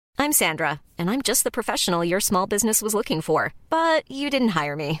I'm Sandra, and I'm just the professional your small business was looking for. But you didn't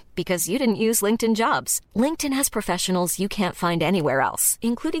hire me because you didn't use LinkedIn Jobs. LinkedIn has professionals you can't find anywhere else,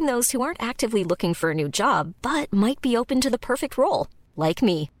 including those who aren't actively looking for a new job, but might be open to the perfect role, like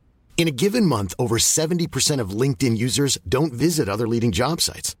me. In a given month, over 70% of LinkedIn users don't visit other leading job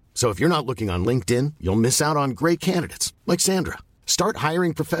sites. So if you're not looking on LinkedIn, you'll miss out on great candidates like Sandra. Start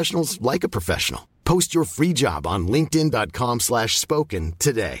hiring professionals like a professional. Post your free job on linkedin.com/spoken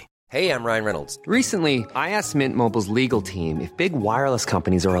today. Hey, I'm Ryan Reynolds. Recently, I asked Mint Mobile's legal team if big wireless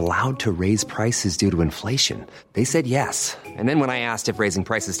companies are allowed to raise prices due to inflation. They said yes. And then when I asked if raising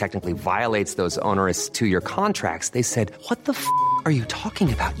prices technically violates those onerous two-year contracts, they said, "What the f*** are you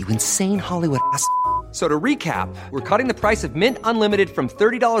talking about, you insane Hollywood ass?" So to recap, we're cutting the price of Mint Unlimited from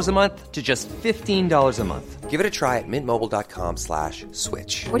 $30 a month to just $15 a month. Give it a try at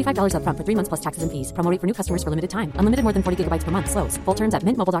mintmobile.com/switch. $45 up front for 3 months plus taxes and fees. Promo rate for new customers for limited time. Unlimited more than 40 gigabytes per month. Slows full terms at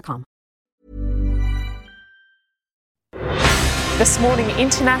mintmobile.com. This morning,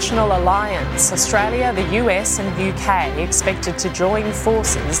 International Alliance, Australia, the US and UK expected to join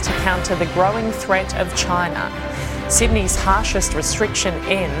forces to counter the growing threat of China. Sydney's harshest restriction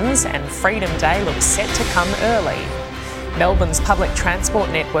ends and Freedom Day looks set to come early. Melbourne's public transport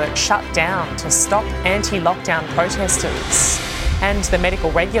network shut down to stop anti-lockdown protesters. And the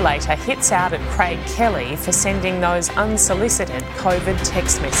medical regulator hits out at Craig Kelly for sending those unsolicited COVID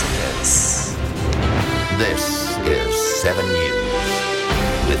text messages. This is 7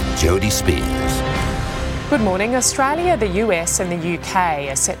 News with Jody Spears. Good morning. Australia, the US and the UK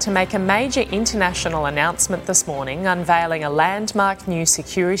are set to make a major international announcement this morning, unveiling a landmark new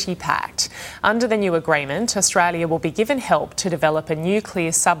security pact. Under the new agreement, Australia will be given help to develop a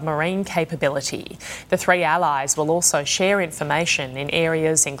nuclear submarine capability. The three allies will also share information in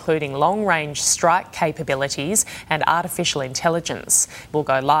areas including long-range strike capabilities and artificial intelligence. We'll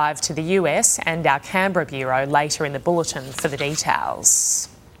go live to the US and our Canberra bureau later in the bulletin for the details.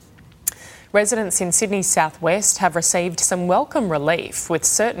 Residents in Sydney's southwest have received some welcome relief, with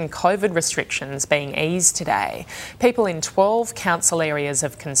certain COVID restrictions being eased today. People in 12 council areas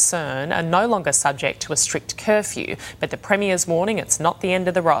of concern are no longer subject to a strict curfew, but the Premier's warning it's not the end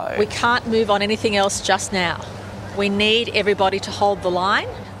of the road. We can't move on anything else just now. We need everybody to hold the line.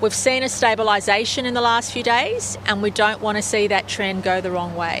 We've seen a stabilisation in the last few days, and we don't want to see that trend go the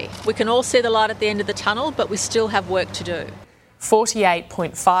wrong way. We can all see the light at the end of the tunnel, but we still have work to do.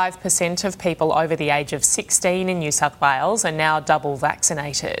 48.5% of people over the age of 16 in New South Wales are now double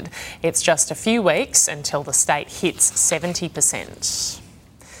vaccinated. It's just a few weeks until the state hits 70%.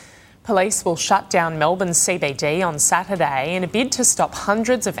 Police will shut down Melbourne's CBD on Saturday in a bid to stop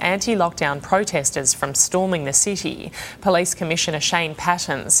hundreds of anti-lockdown protesters from storming the city. Police Commissioner Shane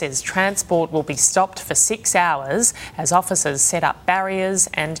Patton says transport will be stopped for 6 hours as officers set up barriers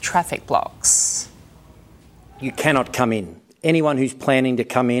and traffic blocks. You cannot come in. Anyone who's planning to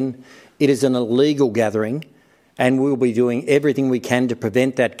come in, it is an illegal gathering, and we'll be doing everything we can to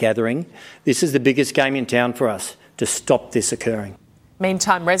prevent that gathering. This is the biggest game in town for us, to stop this occurring.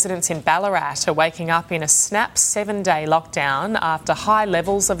 Meantime, residents in Ballarat are waking up in a snap 7-day lockdown after high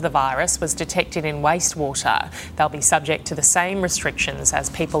levels of the virus was detected in wastewater. They'll be subject to the same restrictions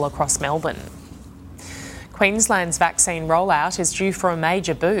as people across Melbourne. Queensland's vaccine rollout is due for a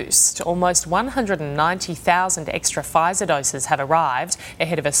major boost. Almost 190,000 extra Pfizer doses have arrived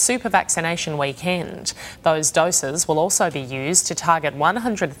ahead of a super vaccination weekend. Those doses will also be used to target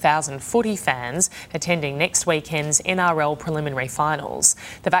 100,000 footy fans attending next weekend's NRL preliminary finals.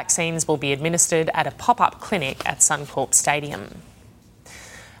 The vaccines will be administered at a pop-up clinic at Suncorp Stadium.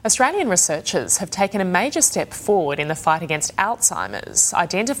 Australian researchers have taken a major step forward in the fight against Alzheimer's,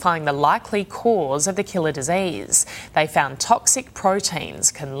 identifying the likely cause of the killer disease. They found toxic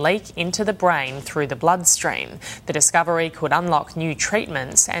proteins can leak into the brain through the bloodstream. The discovery could unlock new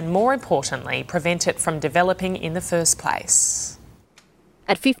treatments and, more importantly, prevent it from developing in the first place.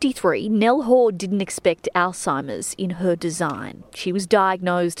 At 53, Nell Hoare didn't expect Alzheimer's in her design. She was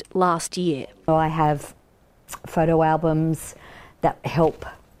diagnosed last year. I have photo albums that help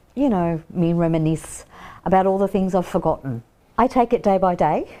me reminisce about all the things I've forgotten. I take it day by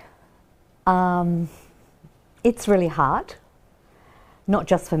day. It's really hard, not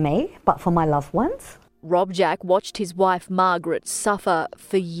just for me, but for my loved ones. Rob Jack watched his wife Margaret suffer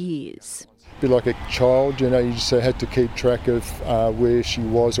for years. A bit like a child, you just had to keep track of where she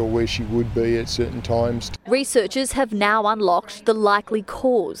was or where she would be at certain times. Researchers have now unlocked the likely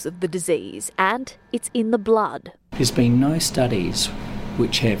cause of the disease, and it's in the blood. There's been no studies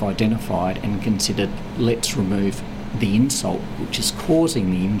which have identified and considered, let's remove the insult which is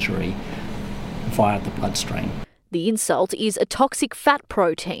causing the injury via the bloodstream. The insult is a toxic fat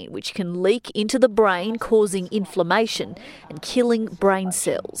protein which can leak into the brain, causing inflammation and killing brain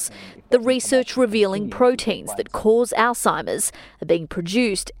cells. The research revealing proteins that cause Alzheimer's are being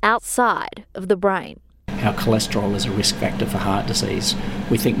produced outside of the brain. Our cholesterol is a risk factor for heart disease.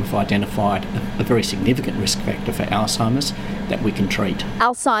 We think we've identified a very significant risk factor for Alzheimer's that we can treat.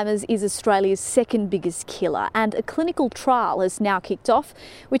 Alzheimer's is Australia's second biggest killer, and a clinical trial has now kicked off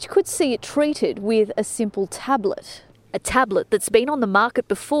which could see it treated with a simple tablet. A tablet that's been on the market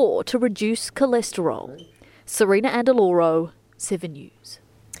before to reduce cholesterol. Serena Andaloro, 7 News.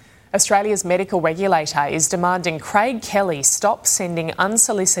 Australia's medical regulator is demanding Craig Kelly stop sending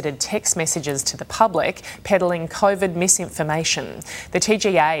unsolicited text messages to the public peddling COVID misinformation. The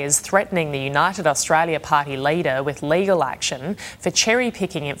TGA is threatening the United Australia Party leader with legal action for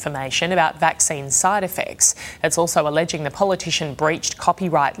cherry-picking information about vaccine side effects. It's also alleging the politician breached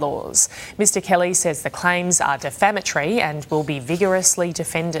copyright laws. Mr Kelly says the claims are defamatory and will be vigorously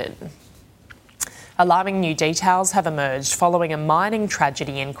defended. Alarming new details have emerged following a mining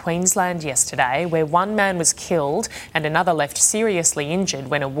tragedy in Queensland yesterday where one man was killed and another left seriously injured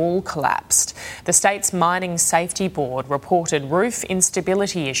when a wall collapsed. The state's Mining Safety Board reported roof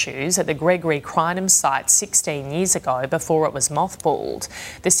instability issues at the Gregory Crinum site 16 years ago before it was mothballed.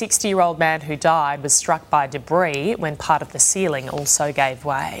 The 60-year-old man who died was struck by debris when part of the ceiling also gave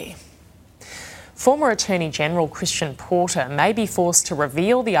way. Former Attorney-General Christian Porter may be forced to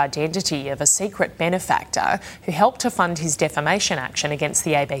reveal the identity of a secret benefactor who helped to fund his defamation action against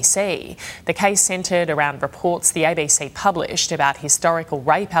the ABC. The case centred around reports the ABC published about historical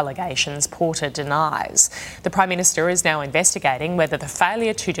rape allegations Porter denies. The Prime Minister is now investigating whether the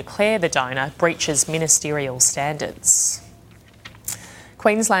failure to declare the donor breaches ministerial standards.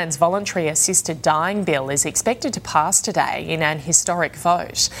 Queensland's voluntary assisted dying bill is expected to pass today in an historic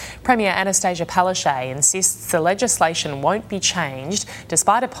vote. Premier Anastasia Palaszczuk insists the legislation won't be changed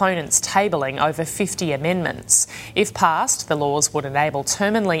despite opponents tabling over 50 amendments. If passed, the laws would enable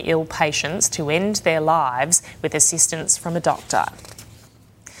terminally ill patients to end their lives with assistance from a doctor.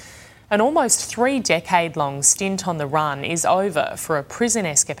 An almost 3-decade-long stint on the run is over for a prison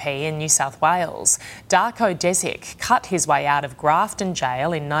escapee in New South Wales. Darko Desic cut his way out of Grafton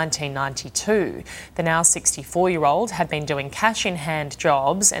Jail in 1992. The now 64-year-old had been doing cash-in-hand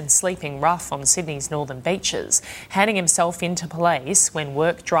jobs and sleeping rough on Sydney's northern beaches, handing himself in to police when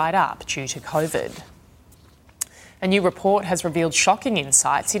work dried up due to COVID. A new report has revealed shocking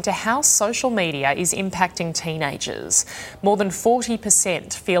insights into how social media is impacting teenagers. More than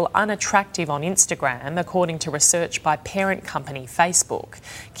 40% feel unattractive on Instagram, according to research by parent company Facebook.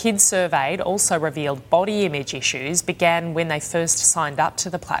 Kids surveyed also revealed body image issues began when they first signed up to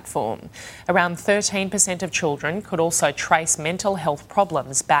the platform. Around 13% of children could also trace mental health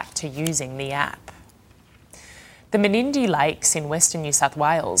problems back to using the app. The Menindee Lakes in Western New South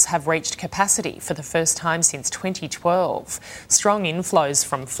Wales have reached capacity for the first time since 2012. Strong inflows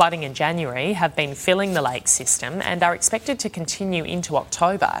from flooding in January have been filling the lake system and are expected to continue into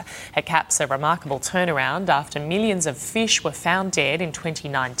October. It caps a remarkable turnaround after millions of fish were found dead in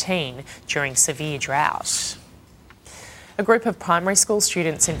 2019 during severe drought. A group of primary school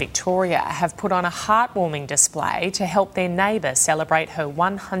students in Victoria have put on a heartwarming display to help their neighbour celebrate her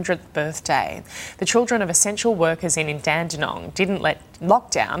 100th birthday. The children of essential workers in Dandenong didn't let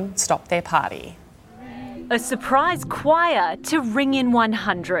lockdown stop their party. A surprise choir to ring in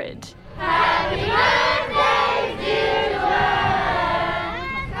 100. Happy birthday, dear one.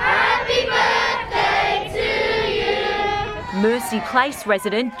 Happy birthday to you. Mercy Place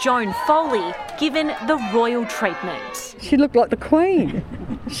resident Joan Foley given the royal treatment. She looked like the Queen.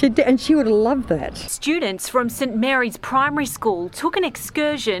 She did, and she would have loved that. Students from St Mary's Primary School took an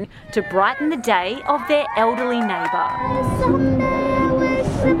excursion to brighten the day of their elderly neighbour.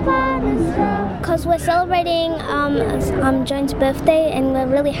 Because we're celebrating Joan's birthday and we're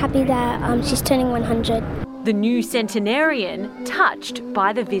really happy that she's turning 100. The new centenarian touched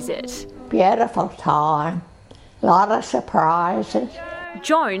by the visit. Beautiful time, a lot of surprises.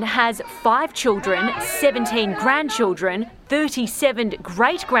 Joan has 5 children, 17 grandchildren, 37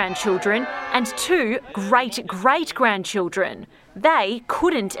 great-grandchildren and 2 great-great-grandchildren. They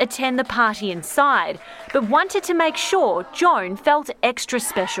couldn't attend the party inside, but wanted to make sure Joan felt extra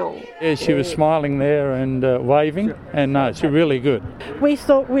special. Yeah, she was smiling there and waving, and no, she's really good. We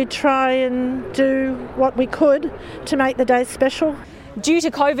thought we'd try and do what we could to make the day special. Due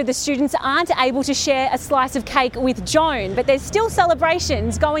to COVID, the students aren't able to share a slice of cake with Joan, but there's still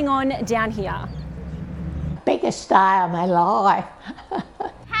celebrations going on down here. Biggest day of my life.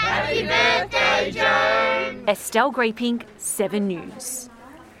 Happy birthday, Joan! Estelle Greeping, 7 News.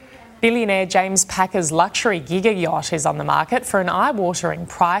 Billionaire James Packer's luxury Giga yacht is on the market for an eye-watering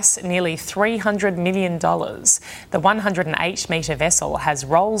price, nearly $300 million. The 108-metre vessel has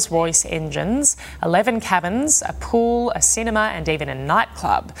Rolls-Royce engines, 11 cabins, a pool, a cinema and even a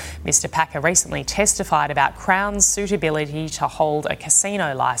nightclub. Mr Packer recently testified about Crown's suitability to hold a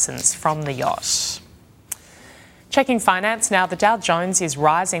casino licence from the yacht. Checking finance now, the Dow Jones is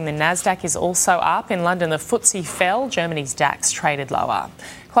rising, the Nasdaq is also up. In London, the FTSE fell, Germany's DAX traded lower.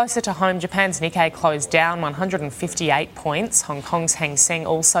 Closer to home, Japan's Nikkei closed down 158 points. Hong Kong's Hang Seng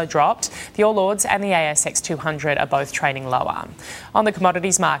also dropped. The All Ords and the ASX 200 are both trading lower. On the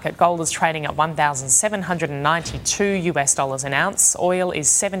commodities market, gold is trading at $1,792 an ounce. Oil is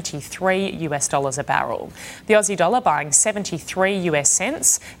 $73 a barrel. The Aussie dollar buying 73 US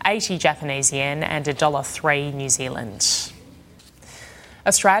cents, 80 Japanese yen and $1.03 New Zealand.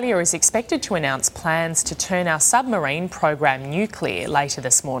 Australia is expected to announce plans to turn our submarine program nuclear later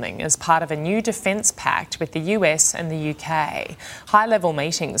this morning as part of a new defence pact with the US and the UK. High-level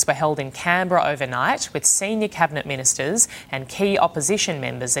meetings were held in Canberra overnight with senior cabinet ministers and key opposition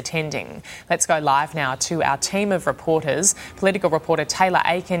members attending. Let's go live now to our team of reporters. Political reporter Taylor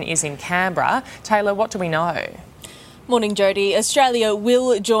Aiken is in Canberra. Taylor, what do we know? Morning, Jody. Australia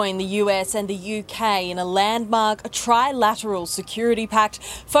will join the US and the UK in a landmark trilateral security pact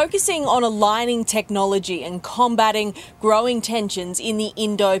focusing on aligning technology and combating growing tensions in the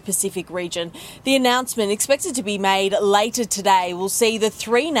Indo-Pacific region. The announcement, expected to be made later today, will see the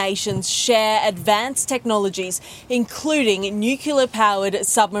three nations share advanced technologies, including nuclear-powered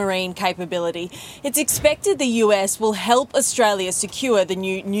submarine capability. It's expected the US will help Australia secure the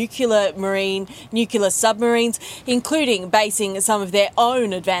new nuclear submarines, including basing some of their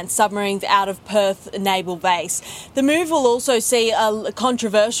own advanced submarines out of Perth Naval Base. The move will also see a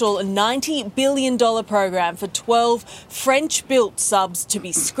controversial $90 billion program for 12 French-built subs to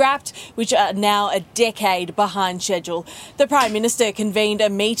be scrapped, which are now a decade behind schedule. The Prime Minister convened a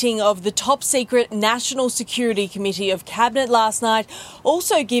meeting of the top-secret National Security Committee of Cabinet last night,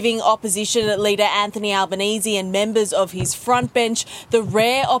 also giving opposition leader Anthony Albanese and members of his front bench the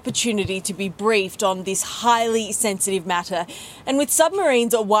rare opportunity to be briefed on this highly sensitive matter. And with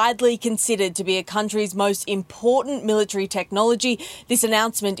submarines widely considered to be a country's most important military technology, this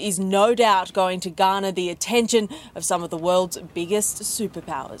announcement is no doubt going to garner the attention of some of the world's biggest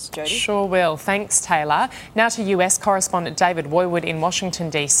superpowers. Jody? Sure will. Thanks, Taylor. Now to US correspondent David Woiwod in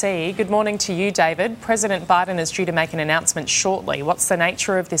Washington, DC. Good morning to you, David. President Biden is due to make an announcement shortly. What's the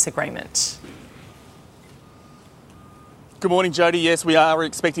nature of this agreement? Good morning, Jody. Yes, we are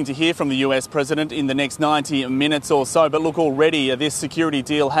expecting to hear from the US President in the next 90 minutes or so. But look, already this security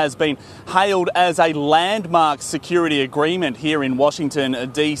deal has been hailed as a landmark security agreement here in Washington,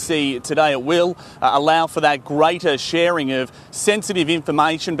 DC today. It will allow for that greater sharing of sensitive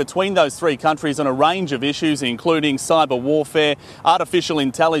information between those three countries on a range of issues, including cyber warfare, artificial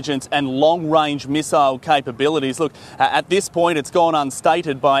intelligence and long-range missile capabilities. Look, at this point, it's gone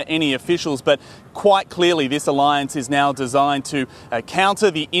unstated by any officials, but quite clearly this alliance is now designed to counter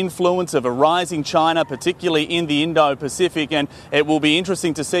the influence of a rising China, particularly in the Indo-Pacific, and it will be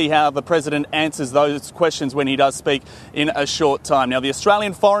interesting to see how the President answers those questions when he does speak in a short time. Now, the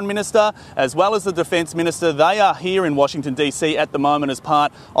Australian Foreign Minister, as well as the Defence Minister, they are here in Washington, DC at the moment as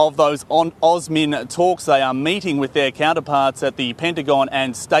part of those AUSMIN talks. They are meeting with their counterparts at the Pentagon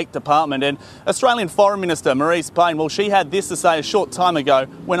and State Department. And Australian Foreign Minister Marise Payne, well, she had this to say a short time ago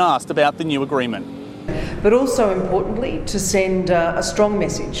when asked about the new agreement. But also importantly, to send a strong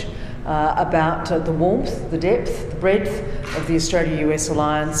message about the warmth, the depth, the breadth of the Australia-US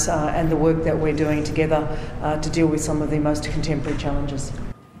alliance and the work that we're doing together to deal with some of the most contemporary challenges.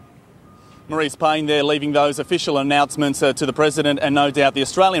 Marise Payne there leaving those official announcements to the President and no doubt the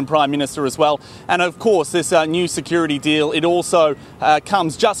Australian Prime Minister as well. And of course, this new security deal, it also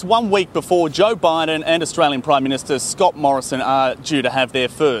comes just 1 week before Joe Biden and Australian Prime Minister Scott Morrison are due to have their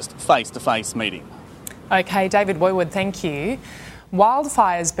first face-to-face meeting. OK, David Woiwod, thank you.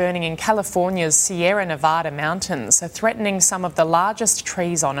 Wildfires burning in California's Sierra Nevada mountains are threatening some of the largest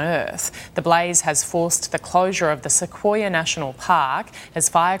trees on Earth. The blaze has forced the closure of the Sequoia National Park as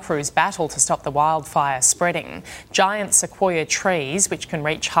fire crews battle to stop the wildfire spreading. Giant sequoia trees, which can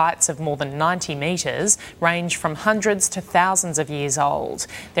reach heights of more than 90 metres, range from hundreds to thousands of years old.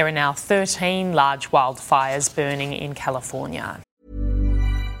 There are now 13 large wildfires burning in California.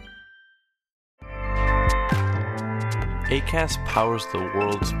 Acast powers the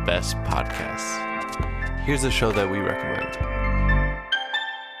world's best podcasts. Here's a show that we recommend.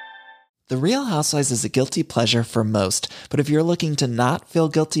 The Real Housewives is a guilty pleasure for most, but if you're looking to not feel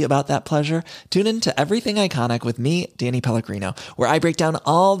guilty about that pleasure, tune in to Everything Iconic with me, Danny Pellegrino, where I break down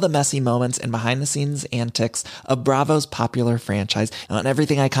all the messy moments and behind-the-scenes antics of Bravo's popular franchise. And on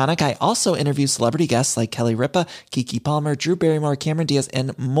Everything Iconic, I also interview celebrity guests like Kelly Ripa, Keke Palmer, Drew Barrymore, Cameron Diaz,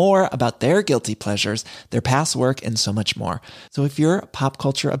 and more about their guilty pleasures, their past work, and so much more. So if you're pop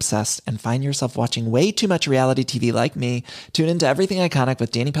culture obsessed and find yourself watching way too much reality TV like me, tune into Everything Iconic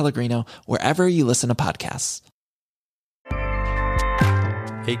with Danny Pellegrino, wherever you listen to podcasts.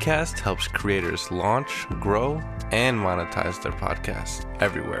 Acast helps creators launch, grow, and monetize their podcasts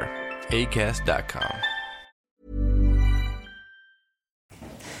everywhere. Acast.com.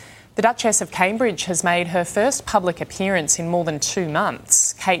 The Duchess of Cambridge has made her first public appearance in more than 2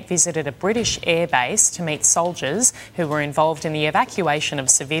 months. Kate visited a British airbase to meet soldiers who were involved in the evacuation of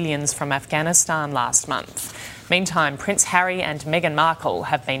civilians from Afghanistan last month. Meantime, Prince Harry and Meghan Markle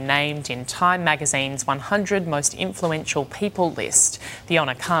have been named in Time magazine's 100 Most Influential People list. The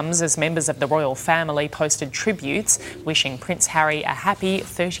honour comes as members of the royal family posted tributes wishing Prince Harry a happy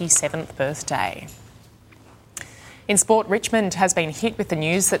 37th birthday. In sport, Richmond has been hit with the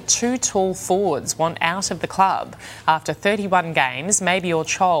news that 2 tall forwards want out of the club. After 31 games, Mabior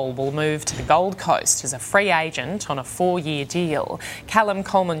Chol will move to the Gold Coast as a free agent on a 4-year deal. Callum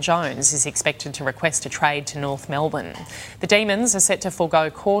Coleman-Jones is expected to request a trade to North Melbourne. The Demons are set to forego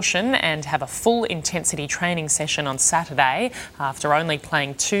caution and have a full intensity training session on Saturday after only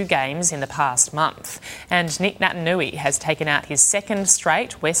playing 2 games in the past month. And Nick Naitanui has taken out his 2nd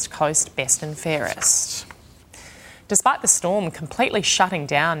straight West Coast best and fairest. Despite the Storm completely shutting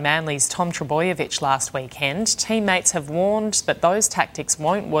down Manly's Tom Trbojevic last weekend, teammates have warned that those tactics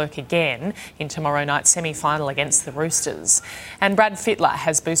won't work again in tomorrow night's semi-final against the Roosters. And Brad Fittler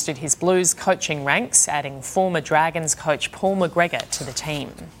has boosted his Blues coaching ranks, adding former Dragons coach Paul McGregor to the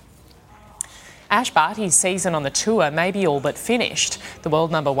team. Ash Barty's season on the tour may be all but finished. The world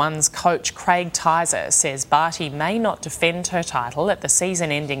number one's coach Craig Tyser says Barty may not defend her title at the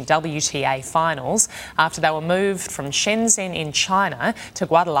season-ending WTA finals after they were moved from Shenzhen in China to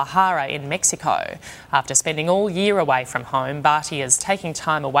Guadalajara in Mexico. After spending all year away from home, Barty is taking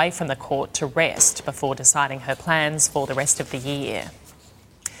time away from the court to rest before deciding her plans for the rest of the year.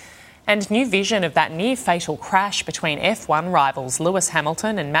 And new vision of that near-fatal crash between F1 rivals Lewis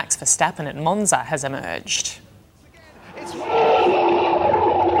Hamilton and Max Verstappen at Monza has emerged.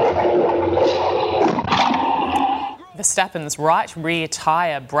 Verstappen's right rear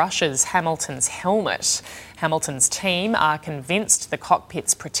tyre brushes Hamilton's helmet. Hamilton's team are convinced the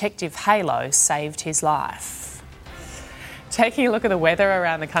cockpit's protective halo saved his life. Taking a look at the weather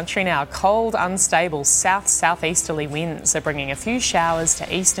around the country now, cold, unstable south-southeasterly winds are bringing a few showers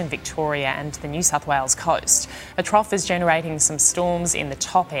to eastern Victoria and the New South Wales coast. A trough is generating some storms in the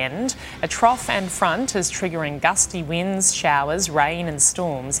top end. A trough and front is triggering gusty winds, showers, rain and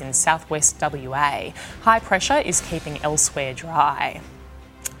storms in southwest WA. High pressure is keeping elsewhere dry.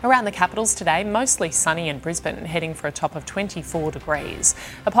 Around the capitals today, mostly sunny in Brisbane, heading for a top of 24 degrees.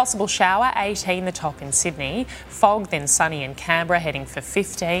 A possible shower, 18 the top in Sydney. Fog, then sunny in Canberra, heading for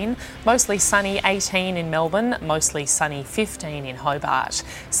 15. Mostly sunny, 18 in Melbourne. Mostly sunny, 15 in Hobart.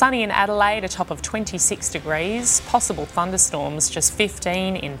 Sunny in Adelaide, a top of 26 degrees. Possible thunderstorms, just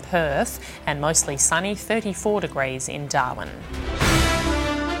 15 in Perth. And mostly sunny, 34 degrees in Darwin.